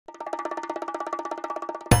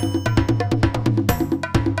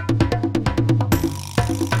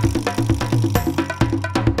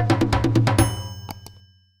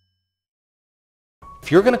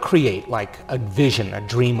If you're going to create like a vision, a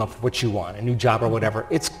dream of what you want, a new job or whatever,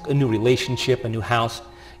 it's a new relationship, a new house,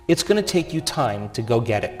 it's going to take you time to go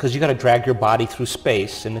get it because you got to drag your body through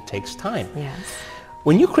space and it takes time. Yes.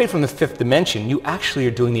 When you create from the fifth dimension, you actually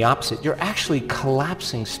are doing the opposite. You're actually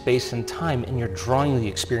collapsing space and time and you're drawing the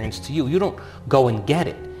experience to you. You don't go and get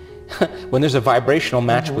it. When there's a vibrational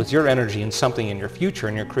match with your energy and something in your future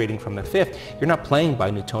and you're creating from the fifth, you're not playing by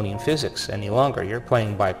Newtonian physics any longer. You're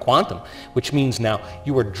playing by quantum, which means now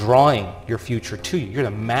you are drawing your future to you. You're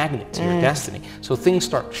the magnet to your destiny. So things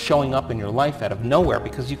start showing up in your life out of nowhere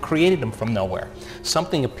because you created them from nowhere.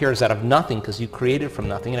 Something appears out of nothing because you created it from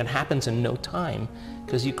nothing, and it happens in no time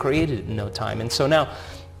because you created it in no time. And so now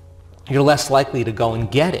you're less likely to go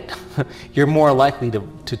and get it. You're more likely to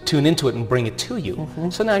tune into it and bring it to you.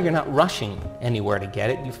 So now you're not rushing anywhere to get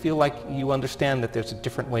it. You feel like you understand that there's a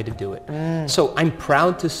different way to do it. So I'm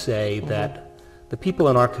proud to say that the people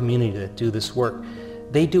in our community that do this work,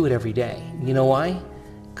 they do it every day. You know why?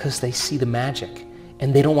 Because they see the magic.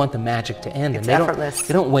 And they don't want the magic to end. It's and effortless.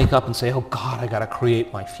 They don't wake up and say, oh God, I got to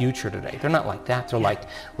create my future today. They're not like that. They're like,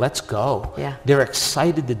 let's go. Yeah. They're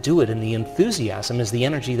excited to do it, and the enthusiasm is the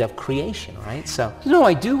energy of creation, right? So, you know,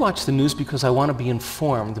 I do watch the news because I want to be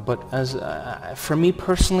informed, but as for me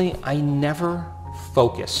personally, I never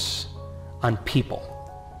focus on people.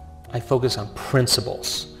 I focus on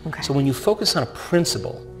principles. Okay. So when you focus on a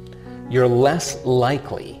principle, you're less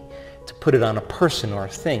likely to put it on a person or a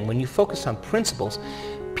thing. When you focus on principles,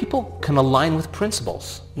 people can align with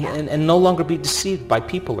principles and no longer be deceived by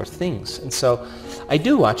people or things. And so I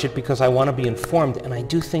do watch it because I want to be informed, and I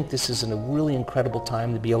do think this is a really incredible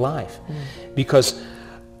time to be alive. Because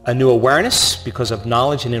a new awareness, because of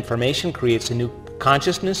knowledge and information, creates a new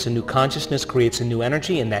consciousness creates a new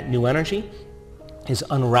energy, and that new energy is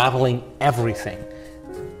unraveling everything.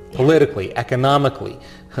 Politically, economically,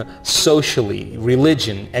 socially,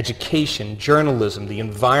 religion, education, journalism, the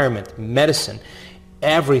environment, medicine,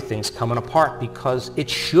 everything's coming apart because it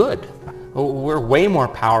should. We're way more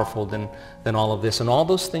powerful than all of this, and all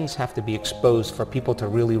those things have to be exposed for people to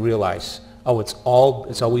really realize, oh, it's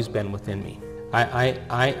always been within me. I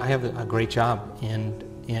have a great job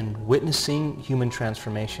in witnessing human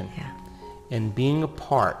transformation and being a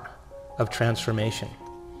part of transformation.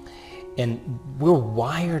 And we're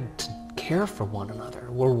wired to care for one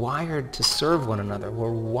another. We're wired to serve one another.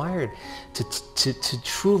 We're wired to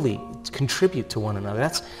truly contribute to one another.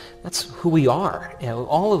 That's who we are. You know,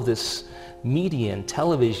 all of this media and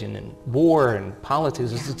television and war and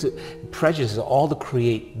politics, prejudice, all to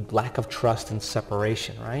create lack of trust and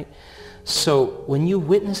separation, right? So when you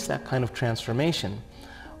witness that kind of transformation,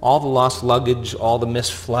 all the lost luggage, all the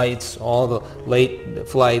missed flights, all the late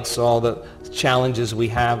flights, all the challenges we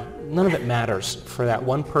have, none of it matters for that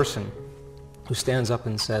one person who stands up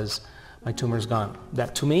and says, my tumor's gone.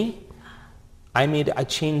 That, to me, I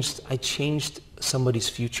changed somebody's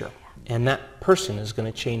future, and that person is going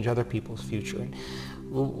to change other people's future.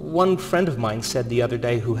 One friend of mine said the other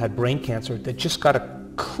day, who had brain cancer, that just got a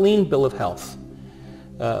clean bill of health,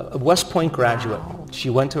 a West Point graduate. Wow. She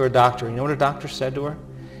went to her doctor. You know what her doctor said to her?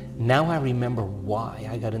 Now I remember why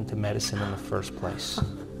I got into medicine in the first place.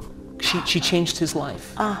 She changed his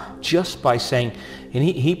life just by saying, and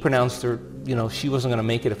he pronounced her, you know, she wasn't going to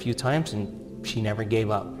make it a few times, and she never gave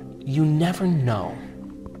up. You never know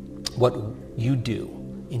what you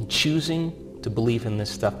do in choosing to believe in this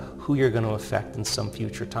stuff, who you're going to affect in some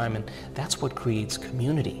future time, and that's what creates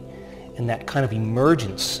community. And that kind of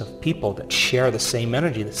emergence of people that share the same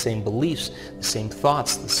energy, the same beliefs, the same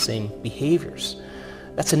thoughts, the same behaviors.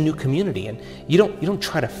 That's a new community, and you don't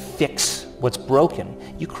try to fix what's broken.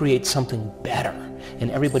 You create something better,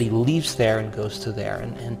 and everybody leaves there and goes to there.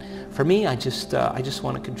 And for me, I just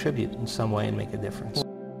want to contribute in some way and make a difference.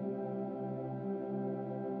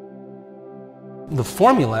 The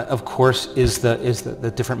formula, of course, is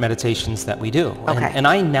the different meditations that we do. Okay. And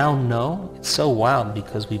I now know, it's so wild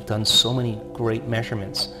because we've done so many great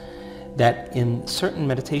measurements, that in certain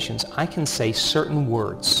meditations I can say certain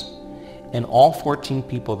words, and all 14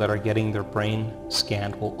 people that are getting their brain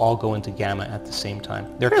scanned will all go into gamma at the same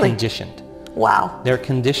time. They're conditioned. Wow. They're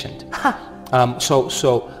conditioned.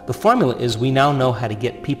 So the formula is, we now know how to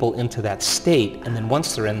get people into that state, and then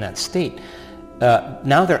once they're in that state,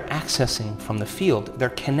 now they're accessing from the field, they're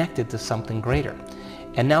connected to something greater.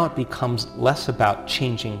 And now it becomes less about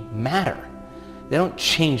changing matter. They don't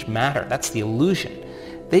change matter, that's the illusion.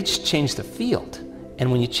 They just change the field.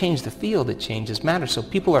 And when you change the field, it changes matter. So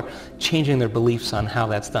people are changing their beliefs on how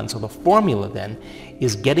that's done. So the formula then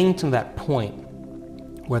is getting to that point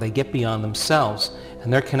where they get beyond themselves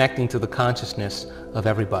and they're connecting to the consciousness of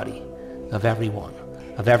everybody, of everyone,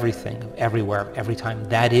 of everything, of everywhere, of every time.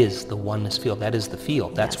 That is the oneness field. That is the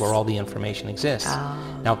field. That's where all the information exists.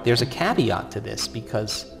 Now, there's a caveat to this,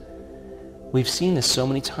 because we've seen this so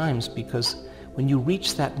many times, because when you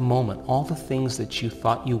reach that moment, all the things that you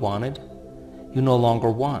thought you wanted, you no longer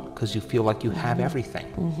want, because you feel like you have everything.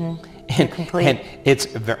 And it's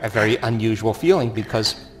a very unusual feeling,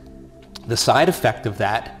 because the side effect of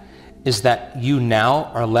that is that you now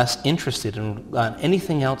are less interested in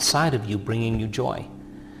anything outside of you bringing you joy.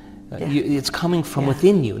 It's coming from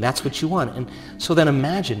within you. That's what you want. And so then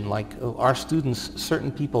imagine, like our students,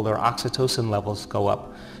 certain people, their oxytocin levels go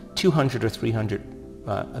up 200 or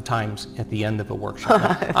 300 times at the end of a workshop.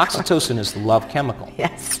 Now, oxytocin is the love chemical.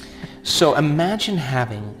 Yes. So imagine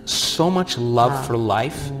having so much love for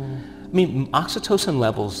life. I mean, oxytocin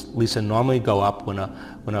levels, Lisa, normally go up when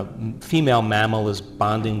a female mammal is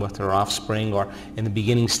bonding with her offspring, or in the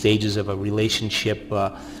beginning stages of a relationship,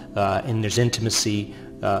 and there's intimacy.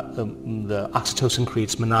 The oxytocin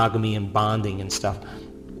creates monogamy and bonding and stuff.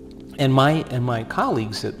 And my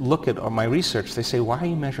colleagues that look at my research, they say, why are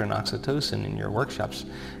you measuring oxytocin in your workshops?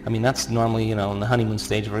 I mean, that's normally, in the honeymoon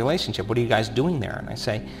stage of a relationship. What are you guys doing there? And I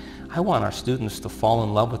say, I want our students to fall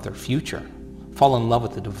in love with their future, fall in love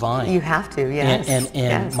with the divine. You have to, yes.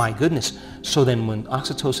 And my goodness. So then when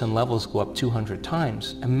oxytocin levels go up 200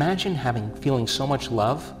 times, imagine feeling so much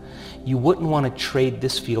love, you wouldn't want to trade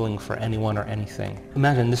this feeling for anyone or anything.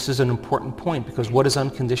 Imagine, this is an important point, because what is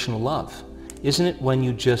unconditional love? Isn't it when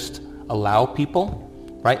you just allow people,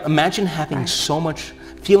 right? Imagine having so much,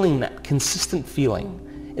 feeling that consistent feeling.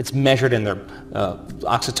 It's measured in their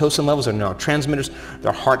oxytocin levels, their neurotransmitters,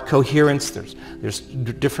 their heart coherence, there's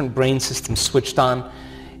different brain systems switched on.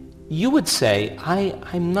 You would say,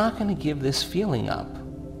 I'm not going to give this feeling up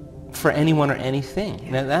for anyone or anything.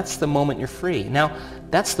 Now, that's the moment you're free. Now,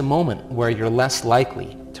 that's the moment where you're less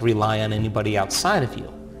likely to rely on anybody outside of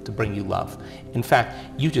you to bring you love. In fact,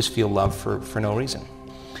 you just feel love for no reason.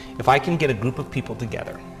 If I can get a group of people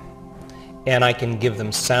together and I can give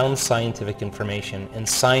them sound scientific information, and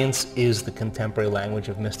science is the contemporary language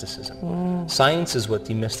of mysticism. Science is what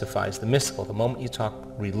demystifies the mystical. The moment you talk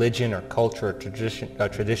religion or culture or tradition, you're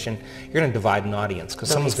going to divide an audience, because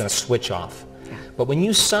someone's going to switch off. But when you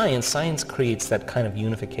use science, science creates that kind of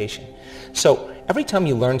unification. So every time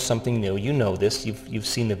you learn something new, you know this, you've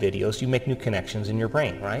seen the videos, you make new connections in your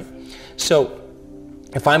brain, right? So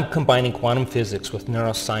if I'm combining quantum physics with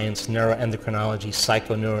neuroscience, neuroendocrinology,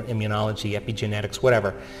 psychoneuroimmunology, epigenetics,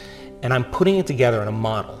 whatever, and I'm putting it together in a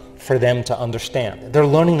model for them to understand, they're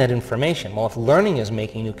learning that information. Well, if learning is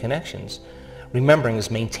making new connections, remembering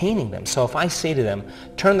is maintaining them. So if I say to them,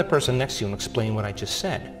 turn the person next to you and explain what I just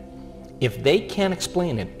said, if they can't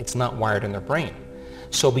explain it, it's not wired in their brain.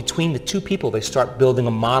 So between the two people, they start building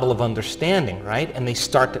a model of understanding, right? And they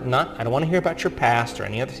start to I don't want to hear about your past or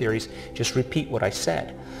any other theories, just repeat what I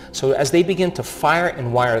said. So as they begin to fire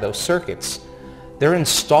and wire those circuits, they're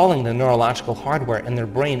installing the neurological hardware in their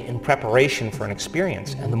brain in preparation for an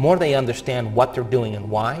experience. And the more they understand what they're doing and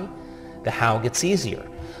why, the how gets easier.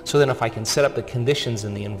 So then if I can set up the conditions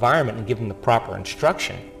in the environment and give them the proper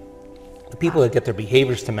instruction, the people that get their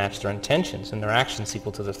behaviors to match their intentions and their actions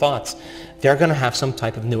equal to their thoughts, they're going to have some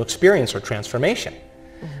type of new experience or transformation.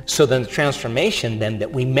 So then the transformation then that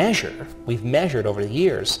we've measured over the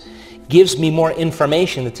years, gives me more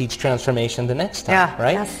information to teach transformation the next time,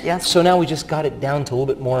 right? Yes. So now we just got it down to a little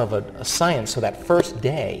bit more of a science. So that first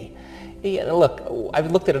day, look,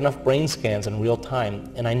 I've looked at enough brain scans in real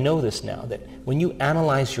time, and I know this now, that when you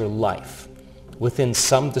analyze your life within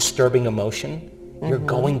some disturbing emotion, you're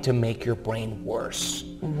going to make your brain worse,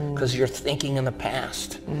 because you're thinking in the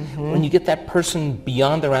past. When you get that person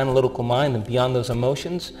beyond their analytical mind and beyond those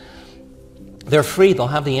emotions, they're free. They'll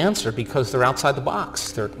have the answer because they're outside the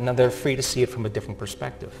box. They're free to see it from a different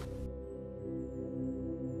perspective.